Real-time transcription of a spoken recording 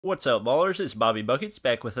What's up, ballers? It's Bobby Buckets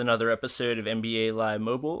back with another episode of NBA Live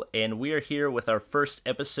Mobile, and we are here with our first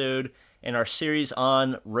episode in our series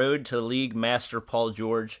on Road to League Master Paul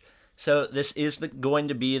George. So this is going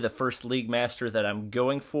to be the first League Master that I'm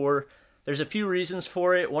going for. There's a few reasons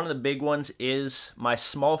for it. One of the big ones is my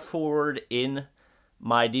small forward in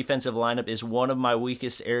my defensive lineup is one of my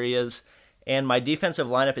weakest areas, and my defensive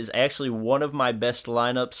lineup is actually one of my best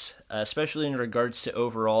lineups, especially in regards to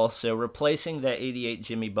overall. So replacing that 88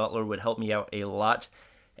 Jimmy Butler would help me out a lot.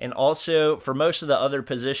 And also, for most of the other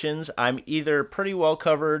positions, I'm either pretty well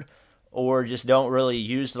covered or just don't really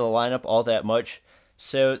use the lineup all that much.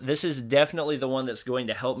 So this is definitely the one that's going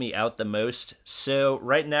to help me out the most. So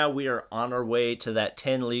right now we are on our way to that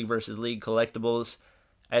 10 League versus League collectibles,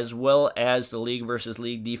 as well as the League versus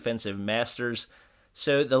League defensive masters.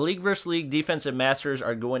 So the League vs. League defensive masters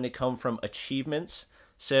are going to come from achievements.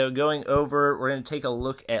 So going over, we're going to take a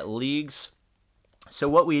look at leagues. So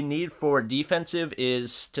what we need for defensive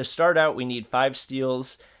is, to start out, we need 5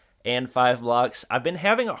 steals and 5 blocks. I've been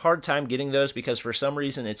having a hard time getting those because for some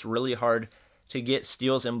reason it's really hard to get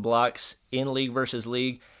steals and blocks in League vs.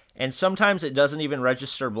 League. And sometimes it doesn't even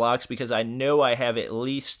register blocks because I know I have at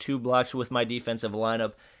least 2 blocks with my defensive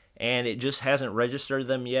lineup, and it just hasn't registered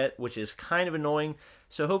them yet, which is kind of annoying.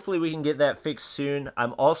 So hopefully we can get that fixed soon.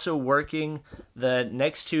 I'm also working the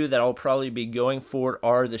next 2 that I'll probably be going for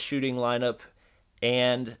are the shooting lineup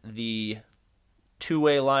and the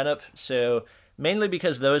two-way lineup. So mainly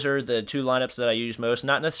because those are the 2 lineups that I use most,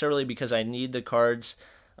 not necessarily because I need the cards.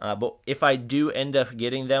 But if I do end up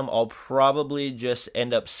getting them, I'll probably just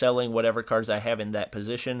end up selling whatever cards I have in that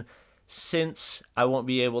position, since I won't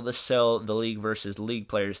be able to sell the League versus League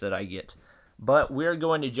players that I get. But we're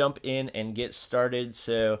going to jump in and get started.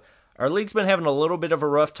 So our league's been having a little bit of a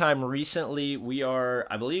rough time recently.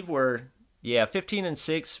 I believe we're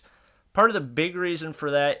 15-6. Part of the big reason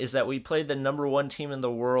for that is that we played the #1 team in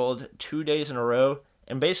the world 2 days in a row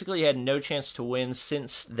and basically had no chance to win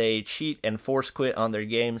since they cheat and force quit on their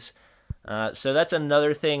games. So that's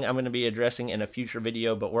another thing I'm going to be addressing in a future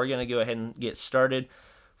video, but we're going to go ahead and get started.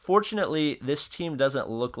 Fortunately, this team doesn't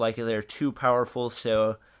look like they're too powerful,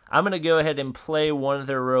 so I'm going to go ahead and play one of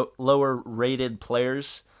their lower rated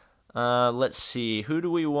players. Let's see, who do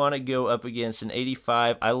we want to go up against? An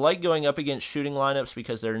 85. I like going up against shooting lineups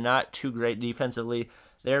because they're not too great defensively.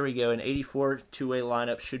 There we go, an 84 two-way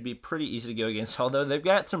lineup should be pretty easy to go against, although they've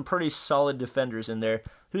got some pretty solid defenders in there.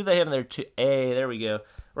 Who do they have in there? There we go.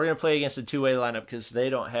 We're going to play against a two-way lineup because they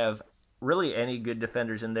don't have really any good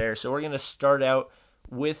defenders in there. So we're going to start out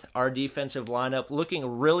with our defensive lineup,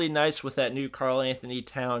 looking really nice with that new Karl Anthony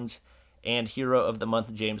Towns and Hero of the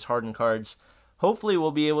Month James Harden cards. Hopefully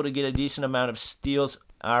we'll be able to get a decent amount of steals.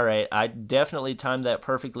 All right, I definitely timed that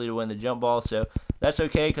perfectly to win the jump ball, so that's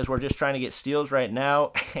okay because we're just trying to get steals right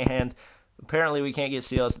now, and apparently we can't get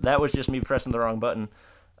steals. That was just me pressing the wrong button.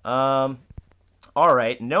 All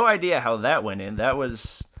right, no idea how that went in.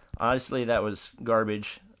 Honestly, that was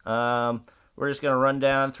garbage. We're just going to run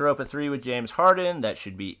down, throw up a 3 with James Harden. That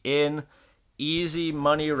should be in. Easy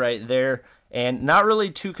money right there. And not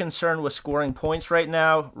really too concerned with scoring points right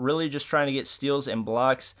now. Really just trying to get steals and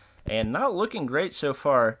blocks. And not looking great so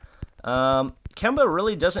far. Kemba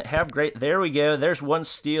really doesn't have great. There we go. There's 1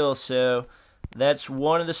 steal. So that's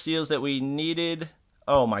one of the steals that we needed.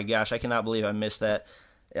 Oh my gosh, I cannot believe I missed that.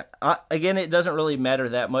 Again, it doesn't really matter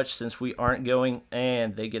that much since we aren't going.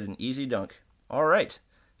 And they get an easy dunk. All right.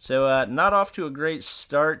 So not off to a great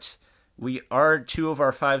start. We are 2 of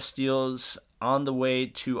our 5 steals on the way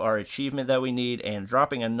to our achievement that we need, and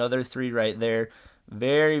dropping another 3 right there.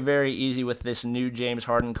 Very, very easy with this new James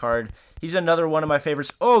Harden card. He's another one of my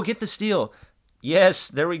favorites. Oh, get the steal. Yes,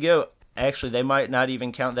 there we go. Actually, they might not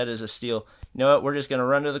even count that as a steal. You know what? We're just going to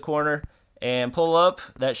run to the corner and pull up.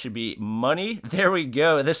 That should be money. There we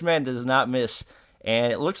go. This man does not miss.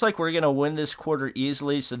 And it looks like we're going to win this quarter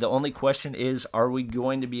easily, so the only question is, are we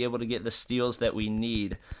going to be able to get the steals that we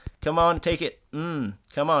need? Come on, take it. Come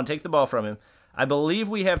on, take the ball from him. I believe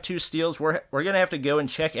we have 2 steals. We're going to have to go and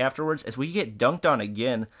check afterwards as we get dunked on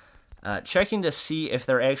again. Checking to see if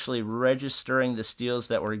they're actually registering the steals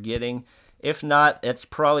that we're getting. If not, it's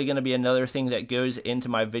probably going to be another thing that goes into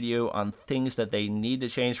my video on things that they need to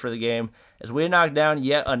change for the game. As we knock down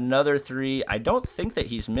yet another 3. I don't think that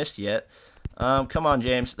he's missed yet. Come on,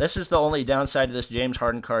 James. This is the only downside to this James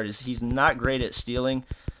Harden card, is he's not great at stealing.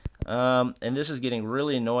 And this is getting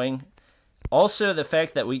really annoying. Also, the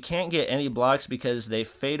fact that we can't get any blocks because they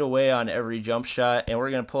fade away on every jump shot, and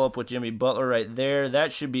we're going to pull up with Jimmy Butler right there.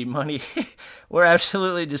 That should be money. We're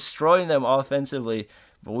absolutely destroying them offensively,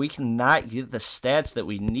 but we cannot get the stats that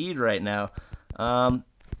we need right now.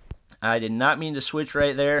 I did not mean to switch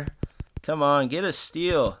right there. Come on, get a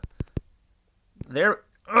steal. There.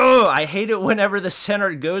 Oh, I hate it whenever the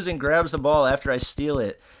center goes and grabs the ball after I steal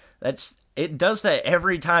it. It does that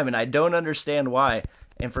every time, and I don't understand why.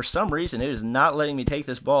 And for some reason, it is not letting me take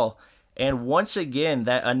this ball. And once again,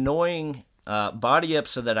 that annoying body up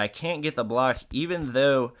so that I can't get the block, even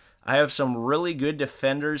though I have some really good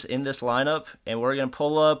defenders in this lineup. And we're going to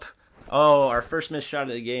pull up. Oh, our first missed shot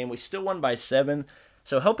of the game. We still won by 7.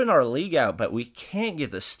 So helping our league out, but we can't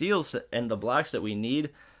get the steals and the blocks that we need,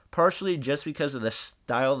 partially just because of the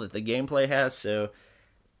style that the gameplay has. So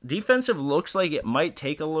defensive looks like it might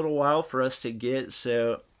take a little while for us to get.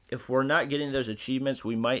 So if we're not getting those achievements,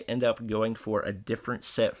 we might end up going for a different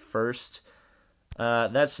set first.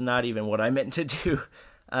 That's not even what I meant to do.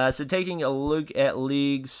 So taking a look at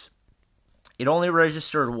leagues, it only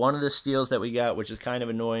registered one of the steals that we got, which is kind of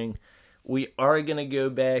annoying. We are going to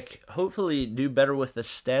go back, hopefully do better with the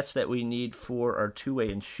stats that we need for our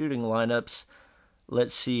two-way and shooting lineups.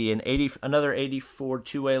 Let's see, another 84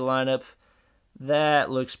 two-way lineup.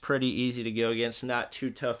 That looks pretty easy to go against, not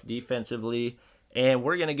too tough defensively. And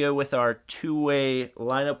we're going to go with our two-way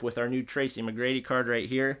lineup with our new Tracy McGrady card right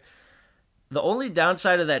here. The only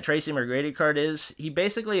downside of that Tracy McGrady card is he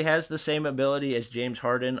basically has the same ability as James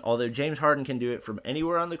Harden, although James Harden can do it from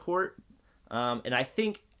anywhere on the court. And I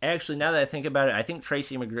think, actually, now that I think about it, I think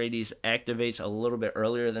Tracy McGrady's activates a little bit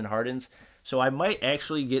earlier than Harden's. So I might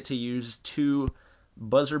actually get to use 2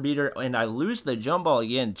 buzzer beater, and I lose the jump ball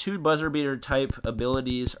again. 2 buzzer beater type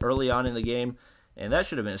abilities early on in the game, and that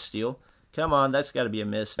should have been a steal. Come on, that's got to be a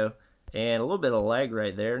miss, though. And a little bit of lag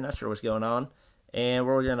right there. Not sure what's going on. And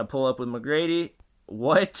we're going to pull up with McGrady.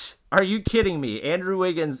 What? Are you kidding me? Andrew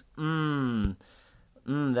Wiggins. That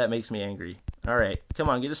makes me angry. All right, come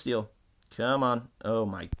on, get a steal. Come on. Oh,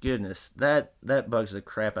 my goodness. That bugs the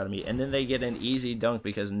crap out of me. And then they get an easy dunk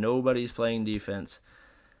because nobody's playing defense.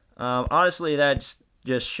 Honestly, that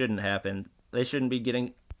just shouldn't happen. They shouldn't be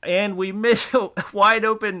getting... And we miss a wide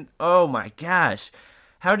open... Oh, my gosh.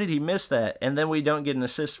 How did he miss that? And then we don't get an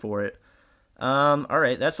assist for it. All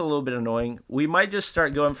right, that's a little bit annoying. We might just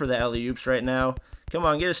start going for the alley-oops right now. Come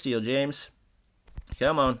on, get a steal, James.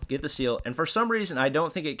 Come on, get the steal. And for some reason, I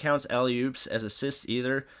don't think it counts alley-oops as assists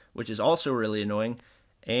either, which is also really annoying.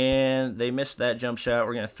 And they missed that jump shot.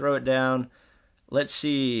 We're going to throw it down. Let's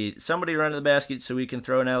see. Somebody run to the basket so we can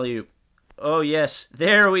throw an alley-oop. Oh, yes.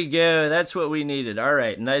 There we go. That's what we needed. All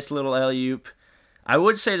right, nice little alley-oop. I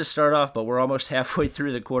would say to start off, but we're almost halfway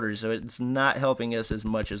through the quarter, so it's not helping us as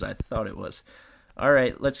much as I thought it was. All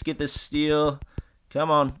right, let's get this steal.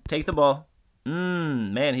 Come on, take the ball.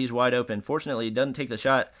 Man, he's wide open. Fortunately, he doesn't take the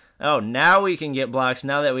shot. Oh, now we can get blocks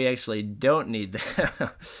now that we actually don't need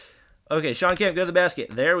that. Okay, Sean Kemp, go to the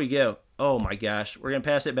basket. There we go. Oh, my gosh. We're going to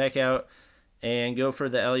pass it back out and go for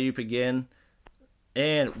the alley-oop again.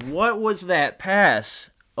 And what was that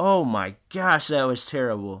pass? Oh, my gosh, that was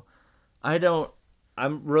terrible.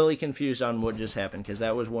 I'm really confused on what just happened because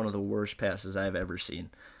that was one of the worst passes I've ever seen.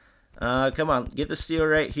 Come on, get the steal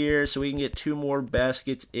right here so we can get 2 more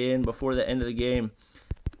baskets in before the end of the game.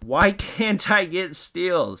 Why can't I get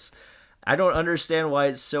steals? I don't understand why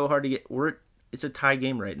it's so hard to get. It's a tie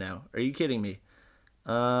game right now. Are you kidding me?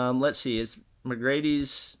 Let's see. It's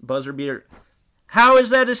McGrady's buzzer beater. How is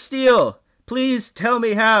that a steal? Please tell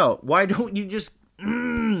me how. Why don't you just...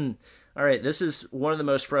 All right, this is one of the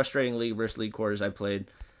most frustrating league versus league quarters I've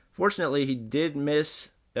played. Fortunately, he did miss.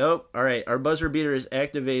 Oh, all right, our buzzer beater is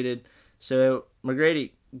activated. So,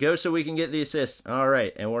 McGrady, go so we can get the assist. All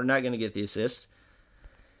right, and we're not going to get the assist.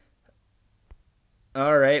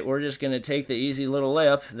 All right, we're just going to take the easy little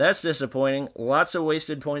layup. That's disappointing. Lots of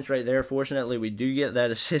wasted points right there. Fortunately, we do get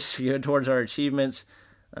that assist to go towards our achievements.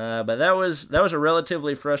 But that was a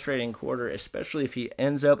relatively frustrating quarter, especially if he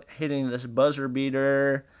ends up hitting this buzzer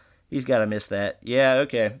beater. He's got to miss that. Yeah,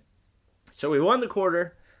 okay. So we won the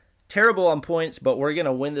quarter. Terrible on points, but we're going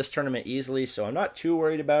to win this tournament easily, so I'm not too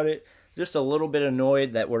worried about it. Just a little bit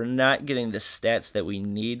annoyed that we're not getting the stats that we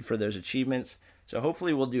need for those achievements. So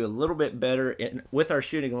hopefully we'll do a little bit better with our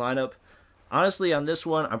shooting lineup. Honestly, on this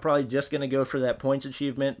one, I'm probably just going to go for that points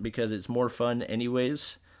achievement because it's more fun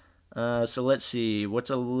anyways. So let's see. What's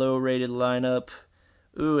a low-rated lineup?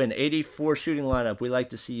 Ooh, an 84 shooting lineup. We like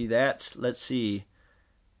to see that. Let's see.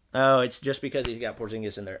 Oh, it's just because he's got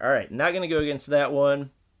Porzingis in there. All right, not going to go against that one.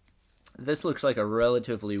 This looks like a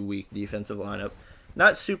relatively weak defensive lineup.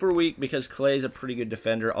 Not super weak because Clay's a pretty good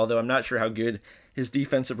defender, although I'm not sure how good his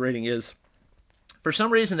defensive rating is. For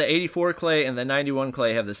some reason, the 84 Clay and the 91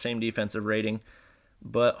 Clay have the same defensive rating,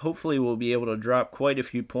 but hopefully we'll be able to drop quite a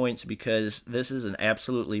few points because this is an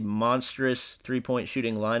absolutely monstrous three-point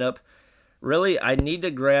shooting lineup. Really, I need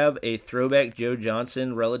to grab a throwback Joe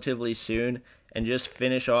Johnson relatively soon and just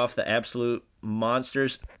finish off the absolute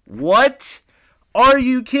monsters. What? Are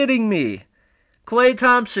you kidding me? Klay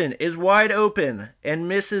Thompson is wide open and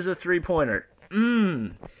misses a three-pointer.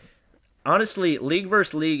 Honestly, League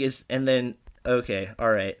versus League is, and then, okay, all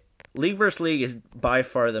right. League versus League is by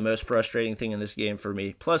far the most frustrating thing in this game for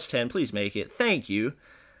me. Plus 10, please make it. Thank you.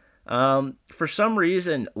 For some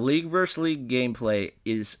reason, League versus League gameplay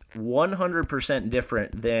is 100%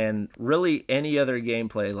 different than really any other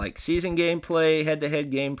gameplay, like season gameplay,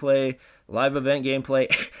 head-to-head gameplay, live event gameplay,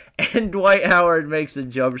 and Dwight Howard makes a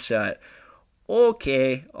jump shot.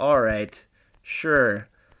 Okay, alright, sure.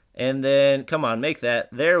 And then, come on, make that.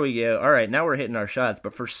 There we go. Alright, now we're hitting our shots,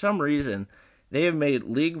 but for some reason, they have made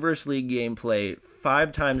League vs. League gameplay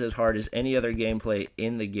 5 times as hard as any other gameplay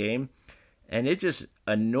in the game, and it just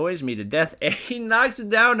annoys me to death. And he knocks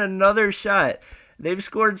down another shot. They've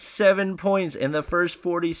scored 7 points in the first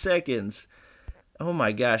 40 seconds. Oh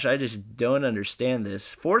my gosh, I just don't understand this.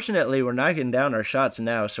 Fortunately, we're knocking down our shots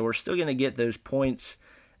now, so we're still going to get those points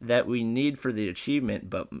that we need for the achievement,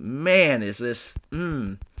 but man, is this...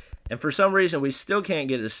 And for some reason, we still can't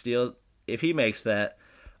get a steal if he makes that.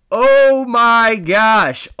 Oh my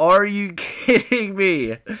gosh, are you kidding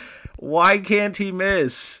me? Why can't he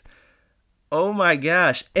miss? Oh my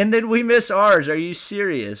gosh, and then we miss ours. Are you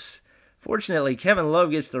serious? Fortunately, Kevin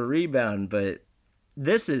Love gets the rebound, but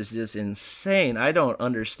this is just insane. I don't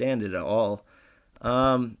understand it at all.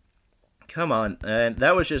 Come on, and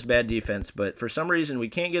that was just bad defense, but for some reason we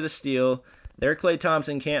can't get a steal. There, Klay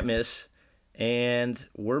Thompson can't miss, and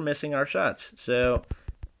we're missing our shots. So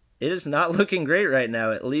it is not looking great right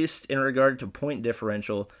now, at least in regard to point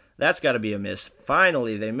differential. That's got to be a miss.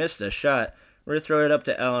 Finally, they missed a shot. We're going to throw it up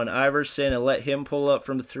to Allen Iverson and let him pull up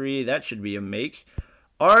from 3. That should be a make.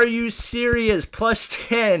 Are you serious? Plus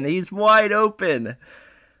 10. He's wide open.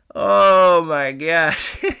 Oh, my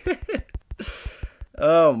gosh.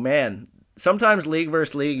 Oh, man. Sometimes League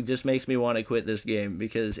vs. League just makes me want to quit this game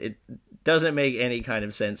because it doesn't make any kind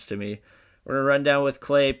of sense to me. We're going to run down with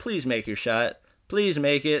Klay. Please make your shot. Please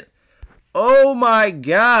make it. Oh, my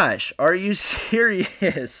gosh. Are you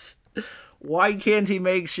serious? Why can't he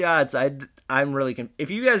make shots? I'm really confused. If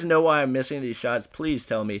you guys know why I'm missing these shots, please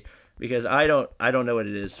tell me, because I don't know what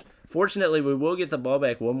it is. Fortunately, we will get the ball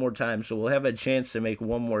back one more time, so we'll have a chance to make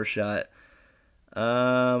one more shot.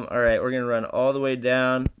 All right, we're gonna run all the way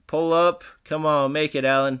down, pull up. Come on, make it,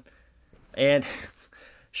 Allen. And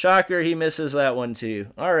shocker, he misses that one too.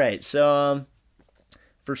 All right, so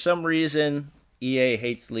for some reason, EA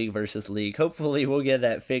hates League versus League. Hopefully, we'll get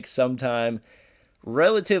that fixed sometime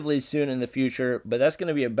relatively soon in the future, but that's going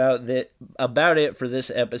to be about it for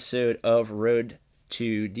this episode of Road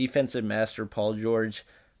to Defensive Master Paul George.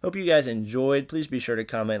 Hope you guys enjoyed. Please be sure to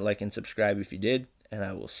comment, like, and subscribe if you did, and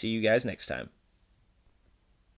I will see you guys next time.